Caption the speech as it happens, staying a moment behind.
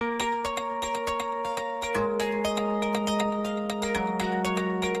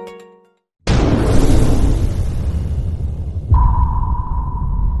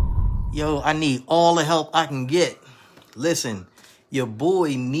Yo, I need all the help I can get. Listen, your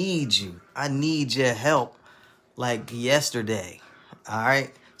boy needs you. I need your help like yesterday. All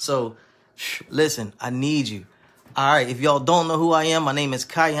right? So, listen, I need you. All right, if y'all don't know who I am, my name is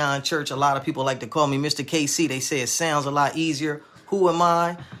Kion Church. A lot of people like to call me Mr. KC. They say it sounds a lot easier. Who am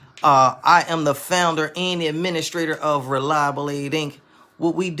I? I am the founder and the administrator of Reliable Aid Inc.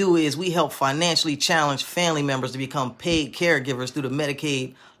 What we do is we help financially challenged family members to become paid caregivers through the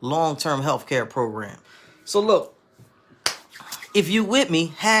Medicaid long-term health care program. So look, if you with me,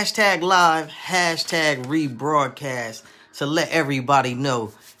 hashtag live, hashtag rebroadcast to let everybody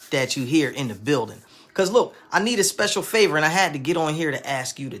know that you here in the building. Because look, I need a special favor and I had to get on here to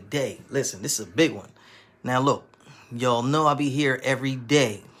ask you today. Listen, this is a big one. Now look, y'all know I be here every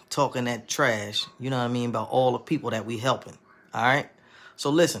day talking that trash, you know what I mean, about all the people that we helping, all right? So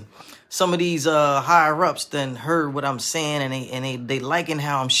listen, some of these higher ups then heard what I'm saying and they liking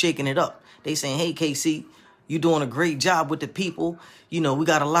how I'm shaking it up. They saying, hey, KC, you doing a great job with the people. You know, we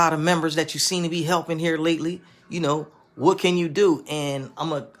got a lot of members that you seem to be helping here lately. You know, what can you do? And I'm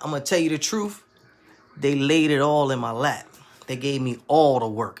gonna tell you the truth. They laid it all in my lap. They gave me all the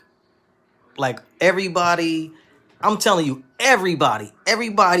work. Like everybody, I'm telling you, everybody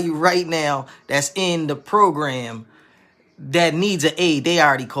right now that's in the program that needs an aid, they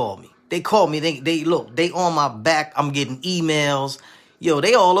already called me. They called me. They look, they on my back. I'm getting emails. Yo,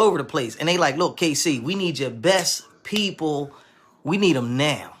 they all over the place. And they like, look, KC, we need your best people. We need them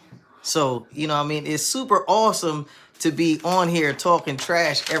now. So, you know what I mean? It's super awesome to be on here talking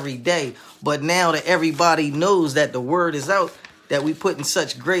trash every day. But now that everybody knows that the word is out, that we putting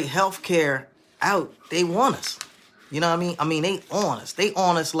such great health care out, they want us. You know what I mean? I mean, they on us. They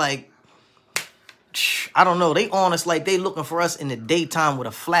on us like, I don't know. They on us like they looking for us in the daytime with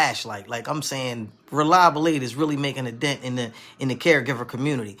a flashlight. Like I'm saying, Reliable Aid is really making a dent in the caregiver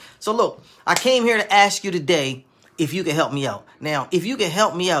community. So look, I came here to ask you today if you can help me out. Now, if you can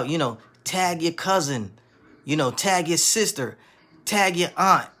help me out, you know, tag your cousin, you know, tag your sister, tag your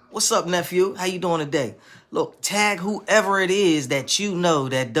aunt. What's up, nephew? How you doing today? Look, tag whoever it is that you know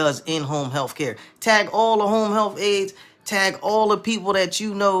that does in-home health care. Tag all the home health aides. Tag all the people that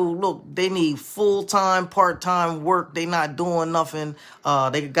you know, look, they need full-time, part-time work. They not doing nothing.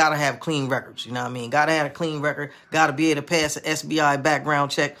 They got to have clean records, you know what I mean? Got to have a clean record. Got to be able to pass an SBI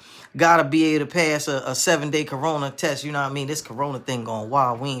background check. Got to be able to pass a 7-day corona test, you know what I mean? This corona thing going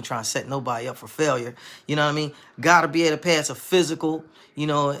wild. We ain't trying to set nobody up for failure, you know what I mean? Got to be able to pass a physical, you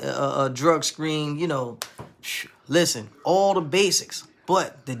know, a drug screen, you know. Listen, all the basics.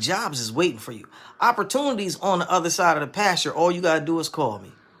 But the jobs is waiting for you. Opportunities on the other side of the pasture. All you got to do is call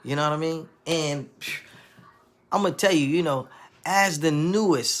me. You know what I mean? And I'm going to tell you, you know, as the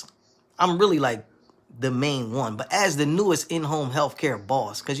newest, I'm really like the main one. But as the newest in-home healthcare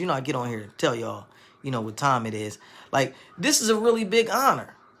boss, because, you know, I get on here to tell y'all, you know, what time it is. Like, this is a really big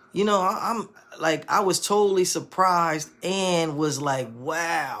honor. You know, I'm like, I was totally surprised and was like,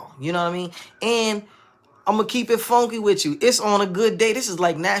 wow. You know what I mean? And I'm going to keep it funky with you. It's on a good day. This is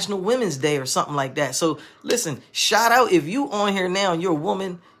like National Women's Day or something like that. So listen, shout out if you on here now and you're a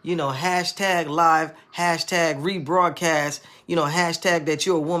woman, you know, hashtag live, hashtag rebroadcast, you know, hashtag that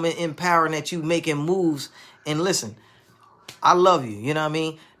you're a woman empowering, that you making moves. And listen, I love you. You know what I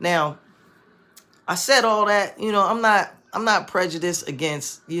mean? Now, I said all that, you know, I'm not prejudiced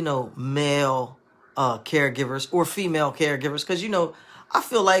against, you know, male caregivers or female caregivers. Because, you know, I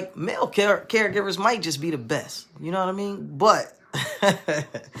feel like male caregivers might just be the best. You know what I mean? But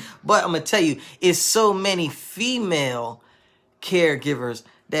I'm going to tell you, it's so many female caregivers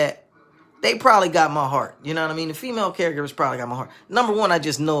that they probably got my heart. You know what I mean? The female caregivers probably got my heart. Number one, I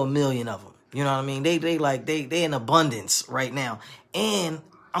just know a million of them. You know what I mean? They in abundance right now. And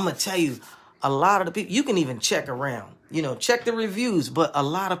I'm going to tell you, a lot of the people, you can even check around, you know, check the reviews. But a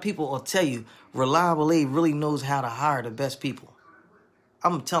lot of people will tell you, Reliable Aid really knows how to hire the best people.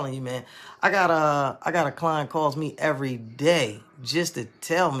 I'm telling you, man, I got a client calls me every day just to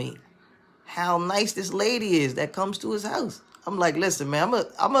tell me how nice this lady is that comes to his house. I'm like, listen, man,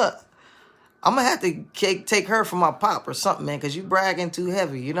 I'm gonna have to take her for my pop or something, man, because you bragging too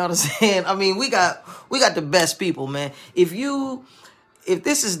heavy. You know what I'm saying? I mean, we got the best people, man. If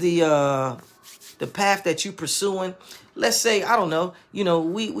this is the path that you pursuing, let's say, I don't know, you know,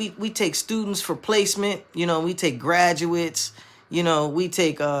 we take students for placement, you know, we take graduates. You know, we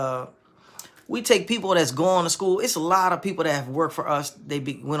take people that's going to school. It's a lot of people that have worked for us. They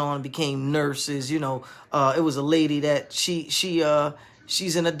went on and became nurses. You know, it was a lady that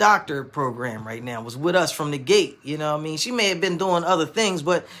she's in a doctor program right now, was with us from the gate. You know what I mean? She may have been doing other things,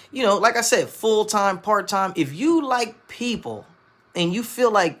 but, you know, like I said, full-time, part-time. If you like people, and you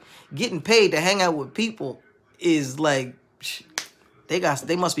feel like getting paid to hang out with people is like,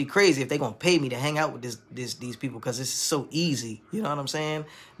 they must be crazy if they're gonna pay me to hang out with these people because it's so easy. You know what I'm saying?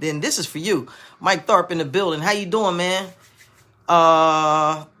 Then this is for you. Mike Tharp in the building. How you doing, man?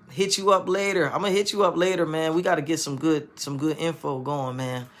 Hit you up later. I'm gonna hit you up later, man. We gotta get some good info going,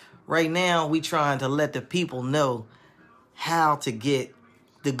 man. Right now, we trying to let the people know how to get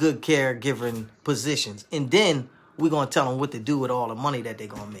the good caregiving positions, and then we're gonna tell them what to do with all the money that they're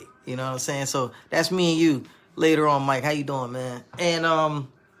gonna make. You know what I'm saying? So that's me and you later on, Mike. How you doing, man? And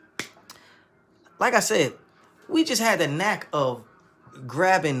like I said, we just had the knack of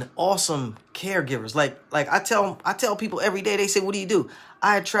grabbing awesome caregivers. Like I tell people every day. They say, "What do you do?"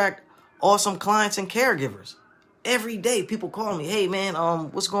 I attract awesome clients and caregivers. Every day, people call me, "Hey, man,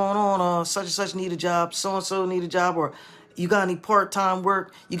 what's going on? Such and such need a job. So and so need a job, or you got any part-time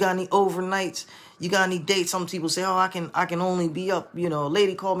work? You got any overnights? You got any dates?" Some people say, "Oh, I can only be up." You know, a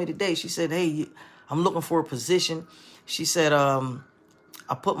lady called me today. She said, "Hey, I'm looking for a position." She said, "I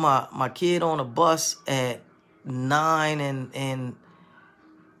put my kid on a bus at 9 and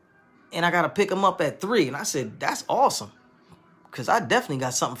I got to pick him up at 3. And I said, "That's awesome. Because I definitely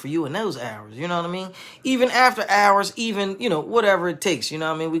got something for you in those hours." You know what I mean? Even after hours, even, whatever it takes. You know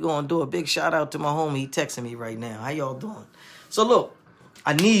what I mean? We're going to do a big shout out to my homie. He texting me right now. How y'all doing? So look,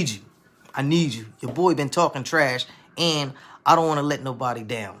 I need you. I need you. Your boy been talking trash, and I don't want to let nobody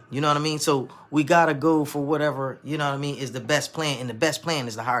down. You know what I mean? So we got to go for whatever, you know what I mean, is the best plan. And the best plan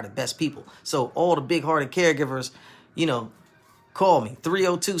is to hire the best people. So all the big-hearted caregivers, call me,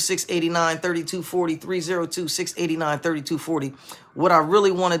 302-689-3240, 302-689-3240. What I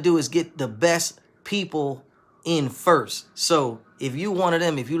really want to do is get the best people in first. So if you one of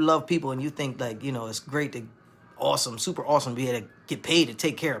them, if you love people and you think like, it's great to, super awesome to be able to get paid to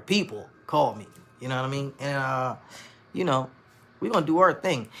take care of people, call me. You know what I mean? And, we're going to do our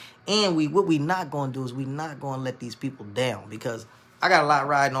thing. And what we not going to do is we not going to let these people down, because I got a lot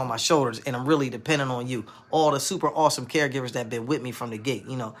riding on my shoulders, and I'm really depending on you. All the super awesome caregivers that been with me from the gate.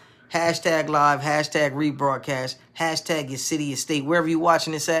 Hashtag live, hashtag rebroadcast, hashtag your city, your state, wherever you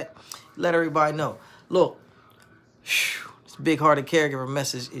watching this at. Let everybody know. Look, this big-hearted caregiver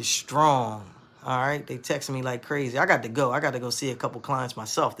message is strong. All right, they texting me like crazy. I got to go see a couple clients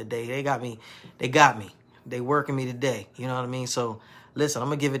myself today. They got me. They working me today. You know what I mean? So listen, I'm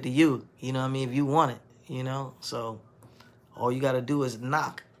gonna give it to you. You know what I mean? If you want it, So all you got to do is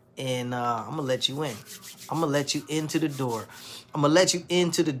knock, and I'm going to let you in. I'm going to let you into the door. I'm going to let you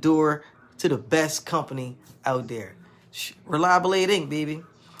into the door to the best company out there. Reliable 8 Inc., baby.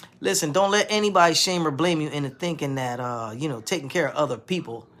 Listen, don't let anybody shame or blame you into thinking that, taking care of other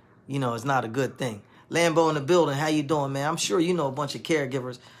people, is not a good thing. Lambo in the building, how you doing, man? I'm sure you know a bunch of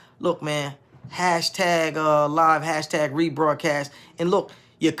caregivers. Look, man, hashtag live, hashtag rebroadcast. And look,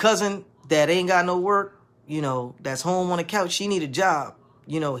 your cousin that ain't got no work, that's home on the couch, she need a job.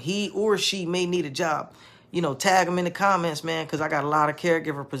 He or she may need a job. Tag them in the comments, man, because I got a lot of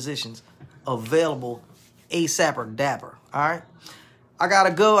caregiver positions available ASAP or dapper. All right? I got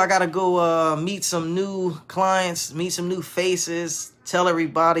to go meet some new clients, meet some new faces, tell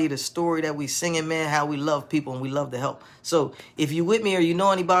everybody the story that we singing, man, how we love people and we love to help. So if you with me or you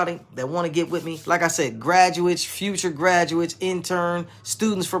know anybody that want to get with me, like I said, graduates, future graduates, intern,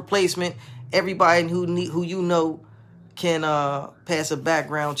 students for placement, everybody who can pass a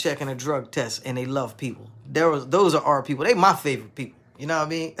background check and a drug test, and they love people. Those are our people. They my favorite people. You know what I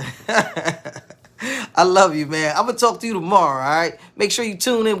mean? I love you, man. I'm gonna talk to you tomorrow. All right. Make sure you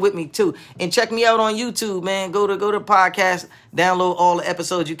tune in with me too, and check me out on YouTube, man. Go to podcast, download all the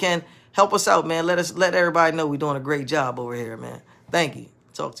episodes you can. Help us out, man. Let everybody know we're doing a great job over here, man. Thank you.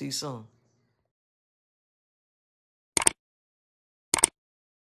 Talk to you soon.